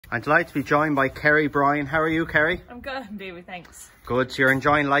I'm delighted to be joined by Keri Brion. How are you, Keri? I'm good, David, thanks. Good. So you're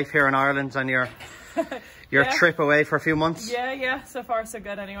enjoying life here in Ireland on your Yeah. trip away for a few months? Yeah. So far, so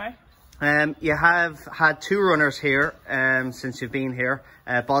good anyway. You have had two runners here since you've been here.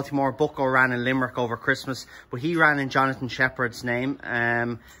 Baltimore Bucko ran in Limerick over Christmas, but he ran in J.Sheppard's name.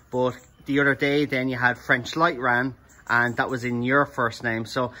 But the other day then you had French Light ran, and that was in your first name.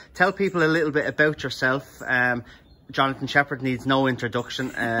 So tell people a little bit about yourself. J.Sheppard needs no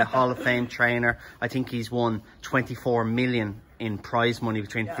introduction, Hall of Fame trainer. I think he's won 24 million in prize money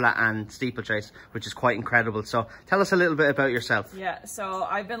between flat and steeplechase, which is quite incredible. So tell us a little bit about yourself. Yeah, so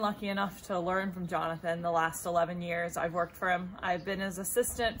I've been lucky enough to learn from Jonathan the last 11 years. I've worked for him. I've been his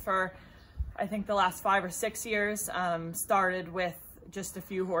assistant for, I think, the last 5 or 6 years. Started with just a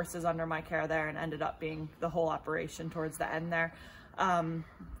few horses under my care there and ended up being the whole operation towards the end there.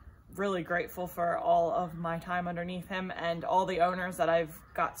 Really grateful for all of my time underneath him, and all the owners that I've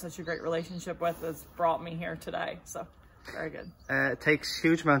got such a great relationship with has brought me here today. So very good. It takes a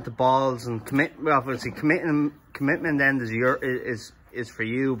huge amount of balls and obviously commitment end is for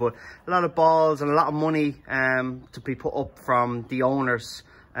you, but a lot of balls and a lot of money to be put up from the owners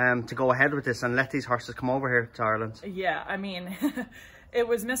to go ahead with this and let these horses come over here to Ireland. Yeah, I mean, it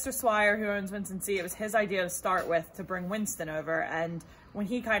was Mr. Swire, who owns Winston C. It was his idea to start with, to bring Winston over. And when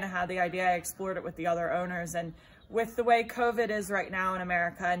he kind of had the idea, I explored it with the other owners. And with the way COVID is right now in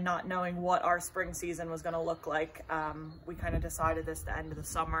America and not knowing what our spring season was going to look like, we kind of decided this the end of the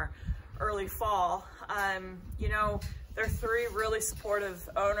summer, early fall. You know, they're 3 really supportive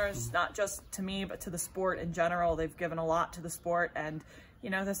owners, not just to me, but to the sport in general. They've given a lot to the sport, and, you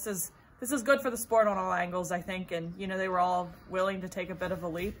know, this is good for the sport on all angles, I think. And, you know, they were all willing to take a bit of a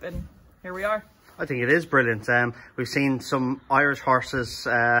leap, and here we are. I think it is brilliant. We've seen some Irish horses,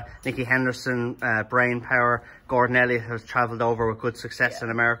 Nicky Henderson, Brain Power, Gordon Elliott has travelled over with good success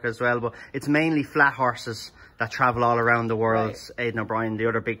in America as well. But it's mainly flat horses that travel all around the world. Right. Aidan O'Brien, the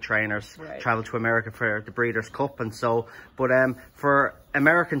other big trainers, travel to America for the Breeders' Cup and so. But for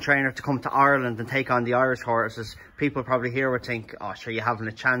American trainer to come to Ireland and take on the Irish horses, people probably here would think, oh, sure, you haven't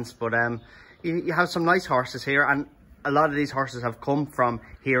a chance. But you have some nice horses here, and a lot of these horses have come from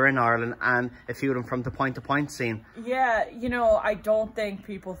here in Ireland, and a few of them from the point-to-point scene. Yeah, you know, I don't think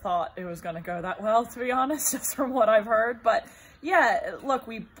people thought it was going to go that well, to be honest, just from what I've heard. But yeah, look,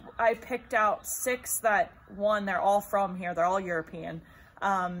 I picked out 6 that won. They're all from here. They're all European.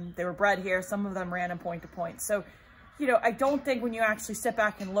 They were bred here. Some of them ran in point-to-point. So, you know, I don't think when you actually sit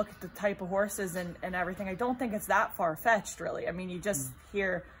back and look at the type of horses and everything, I don't think it's that far-fetched, really. I mean, you just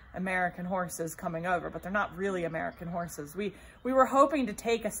hear American horses coming over, but they're not really American horses. We were hoping to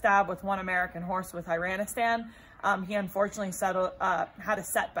take a stab with one American horse with Iranistan. He unfortunately had a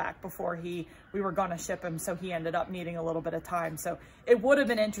setback before we were going to ship him, so he ended up needing a little bit of time. So it would have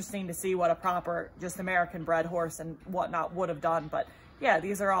been interesting to see what a proper just American bred horse and whatnot would have done. But yeah,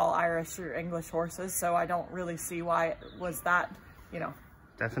 these are all Irish or English horses, so I don't really see why it was that, you know.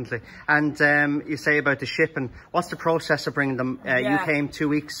 Definitely. And you say about the shipping, what's the process of bringing them? You came 2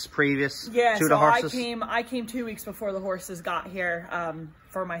 weeks previous to the horses? I came 2 weeks before the horses got here.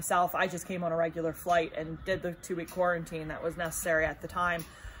 For myself, I just came on a regular flight and did the 2-week quarantine that was necessary at the time.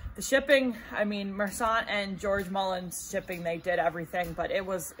 The shipping, I mean, Mercant and George Mullins shipping, they did everything, but it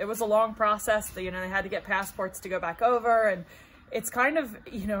was a long process. You know, they had to get passports to go back over, and it's kind of,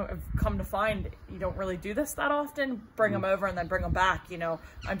 you know, come to find, you don't really do this that often, bring them over and then bring them back. You know,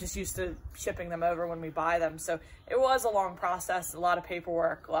 I'm just used to shipping them over when we buy them. So it was a long process, a lot of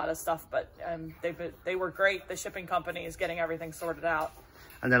paperwork, a lot of stuff, but they were great. The shipping company is getting everything sorted out.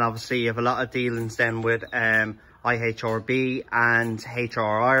 And then obviously you have a lot of dealings then with IHRB and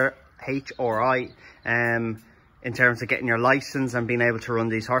HRI in terms of getting your license and being able to run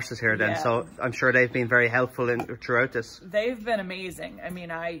these horses here then. So I'm sure they've been very helpful throughout this. They've been amazing. I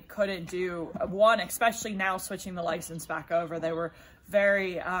mean, I couldn't do one, especially now switching the license back over. They were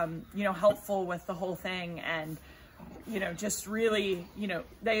very, you know, helpful with the whole thing, and, you know, just really, you know,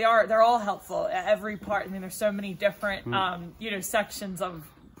 they're all helpful at every part. I mean, there's so many different, you know, sections of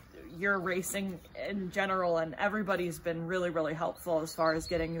your racing in general, and everybody's been really, really helpful as far as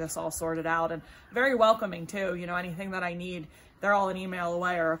getting this all sorted out, and very welcoming too. You know, anything that I need, they're all an email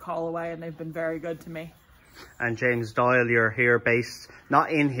away or a call away, and they've been very good to me. And James Doyle, you're here based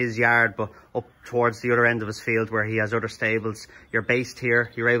not in his yard but up towards the other end of his field where he has other stables. You're based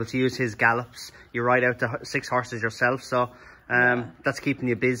here, you're able to use his gallops, you ride out the 6 horses yourself, so That's keeping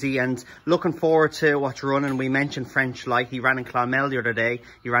you busy. And looking forward to what you're running. We mentioned French Light. He ran in Clonmel the other day.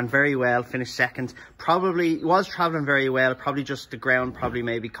 He ran very well, finished second. Probably was travelling very well. Probably just the ground probably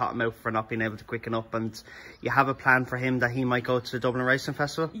maybe caught him out for not being able to quicken up. And you have a plan for him that he might go to the Dublin Racing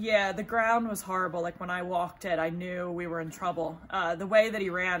Festival? Yeah, the ground was horrible. Like when I walked it, I knew we were in trouble. The way that he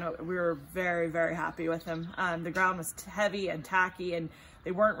ran, we were very, very happy with him. The ground was heavy and tacky, and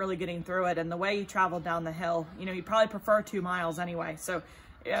they weren't really getting through it. And the way he traveled down the hill, you know, he'd probably prefer 2 miles anyway. So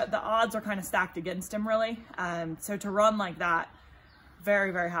yeah, the odds are kind of stacked against him, really. So to run like that,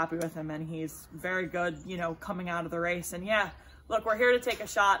 very, very happy with him. And he's very good, you know, coming out of the race. And yeah, look, we're here to take a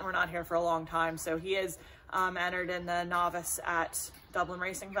shot, and we're not here for a long time. So he is entered in the novice at Dublin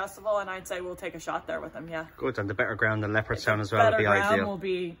Racing Festival, and I'd say we'll take a shot there with him. Yeah, good. And the better ground than Leopardstown as well would be ideal. Better ground will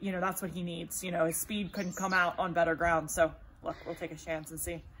be, you know, that's what he needs. You know, his speed couldn't come out on better ground. So look, we'll take a chance and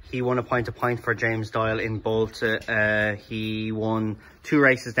see. He won a point for James Doyle in Bolton. He won 2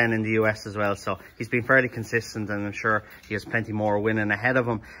 races then in the US as well, so he's been fairly consistent, and I'm sure he has plenty more winning ahead of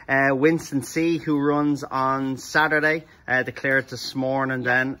him. Winston C, who runs on Saturday, declared this morning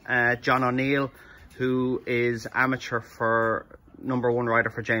then. John O'Neill, who is amateur for #1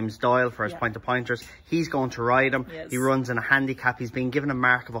 rider for James Doyle for his point-to-pointers. He's going to ride him. He runs in a handicap. He's been given a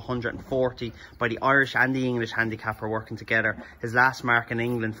mark of 140 by the Irish and the English handicapper working together. His last mark in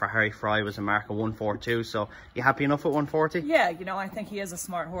England for Harry Fry was a mark of 142. So you happy enough at 140? Yeah, you know, I think he is a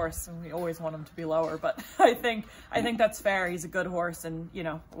smart horse, and we always want him to be lower, but I think that's fair. He's a good horse, and you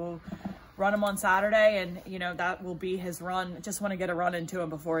know, we'll run him on Saturday, and you know, that will be his run. Just want to get a run into him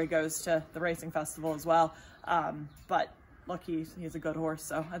before he goes to the racing festival as well. But look, he's a good horse,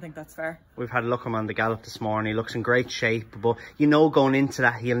 so I think that's fair. We've had a look at him on the gallop this morning. He looks in great shape, but you know, going into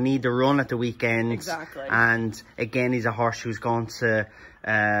that, he'll need to run at the weekend. Exactly. And again, he's a horse who's going to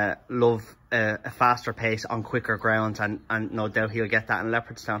love a faster pace on quicker ground, and no doubt he'll get that in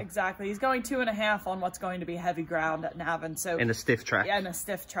Leopardstown. Exactly. He's going 2.5 on what's going to be heavy ground at Navan. So in a stiff track. Yeah, in a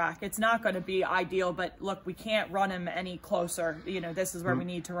stiff track. It's not going to be ideal, but look, we can't run him any closer. You know, this is where we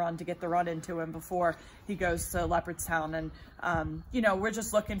need to run to get the run into him before he goes to Leopardstown. And, you know, we're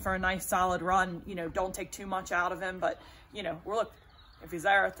just looking for a nice solid run. You know, don't take too much out of him, but, you know, if he's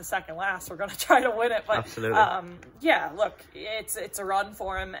there at the second last, we're going to try to win it. But absolutely. Yeah, look, it's a run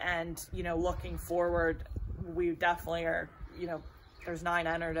for him, and you know, looking forward, we definitely are. You know, there's 9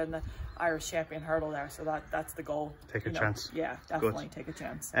 entered in the Irish Champion Hurdle there, so that's the goal. Take a chance. Yeah, definitely take a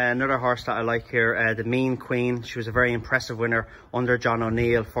chance. Another horse that I like here, the Mean Queen. She was a very impressive winner under John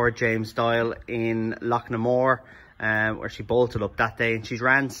O'Neill for James Doyle in Loughnamore, where she bolted up that day, and she's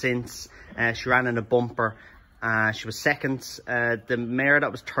ran since. She ran in a bumper. She was second. The mare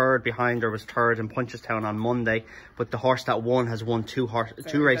that was third behind her was third in Punchestown on Monday, but the horse that won has won 2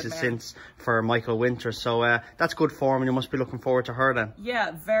 races since for Michael Winters. So that's good form, and you must be looking forward to her then.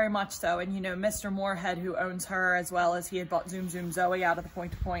 Yeah, very much so. And you know, Mr. Moorhead, who owns her, as well as he had bought Zoom Zoom Zoe out of the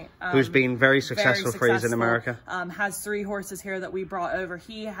point-to-point, who's been very successful for us in America. Has 3 horses here that we brought over.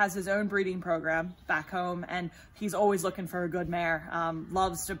 He has his own breeding program back home, and he's always looking for a good mare.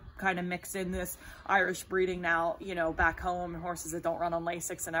 Loves to kind of mix in this Irish breeding now, you know, back home, horses that don't run on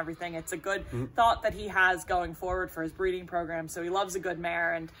Lasix and everything. It's a good thought that he has going forward for his breeding program. So he loves a good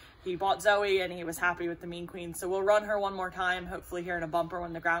mare, and he bought Zoe, and he was happy with the Mean Queen. So we'll run her one more time, hopefully here in a bumper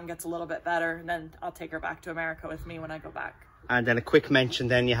when the ground gets a little bit better, and then I'll take her back to America with me when I go back. And then a quick mention,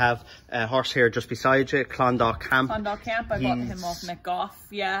 then you have a horse here just beside you, Clondalk Camp. Clondalk Camp, I bought him off Nick Goff,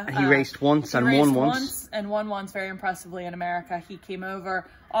 yeah. He raced once and won once. And won once very impressively in America. He came over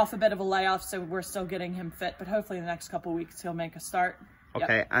off a bit of a layoff, so we're still getting him fit, but hopefully in the next couple of weeks he'll make a start.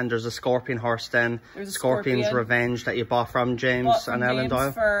 Okay, yep. And there's a Scorpion horse then. There's a Scorpion's Revenge that you bought from James and Ellen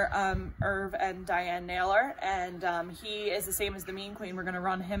Doyle. For Irv and Diane Naylor, and he is the same as the Mean Queen. We're going to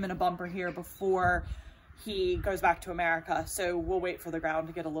run him in a bumper here before he goes back to America, so we'll wait for the ground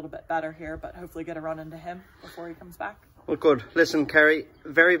to get a little bit better here, but hopefully get a run into him before he comes back. Well, good. Listen, Keri,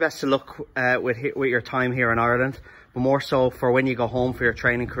 very best of luck with your time here in Ireland, but more so for when you go home for your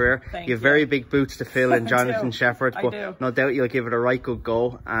training career. You have very big boots to fill in Jonathan Sheppard, but no doubt you'll give it a right good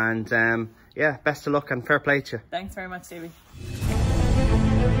go. And yeah, best of luck and fair play to you. Thanks very much, Davey.